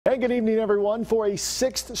Hey, good evening, everyone. For a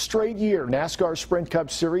sixth straight year, NASCAR Sprint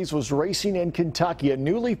Cup Series was racing in Kentucky. A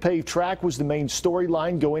newly paved track was the main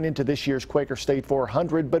storyline going into this year's Quaker State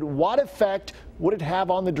 400. But what effect would it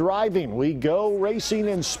have on the driving? We go racing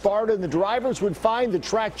in Sparta, and the drivers would find the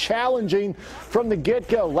track challenging from the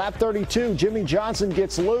get-go. Lap 32, Jimmy Johnson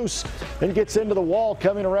gets loose and gets into the wall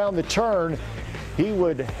coming around the turn. He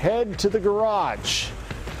would head to the garage.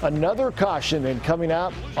 Another caution then coming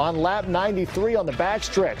out on lap 93 on the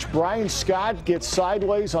backstretch. Brian Scott gets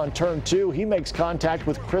sideways on turn 2. He makes contact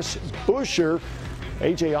with Chris Buescher.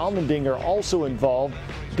 A.J. Allmendinger also involved.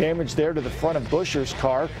 Damage there to the front of Buescher's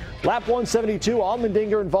car. Lap 172,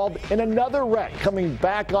 Allmendinger involved in another wreck coming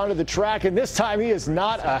back onto the track, and this time he is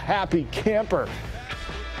not a happy camper.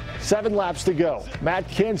 7 laps to go. Matt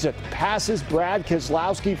Kenseth passes Brad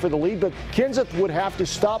Keselowski for the lead, but Kenseth would have to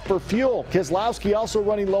stop for fuel. Keselowski also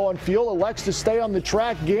running low on fuel, elects to stay on the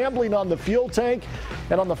track, gambling on the fuel tank.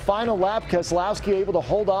 And on the final lap, Keselowski able to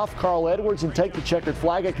hold off Carl Edwards and take the checkered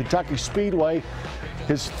flag at Kentucky Speedway.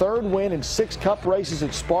 His third win in 6 Cup races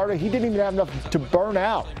at Sparta. He didn't even have enough to burn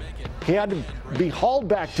out. He had to be hauled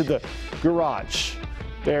back to the garage.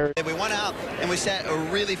 There. We went out and we set a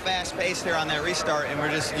really fast pace there on that restart, and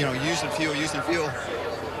we're just, using fuel.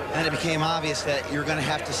 And it became obvious that you're going to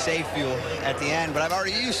have to save fuel at the end. But I've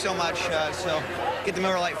already used so much, so get the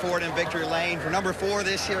Miller Lite Ford in victory lane for number 4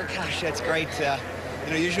 this year. Gosh, that's great.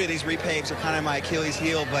 Usually these repaves are kind of my Achilles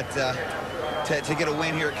heel, but to get a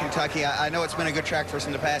win here at Kentucky, I know it's been a good track for us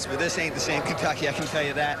in the past, but this ain't the same Kentucky, I can tell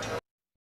you that.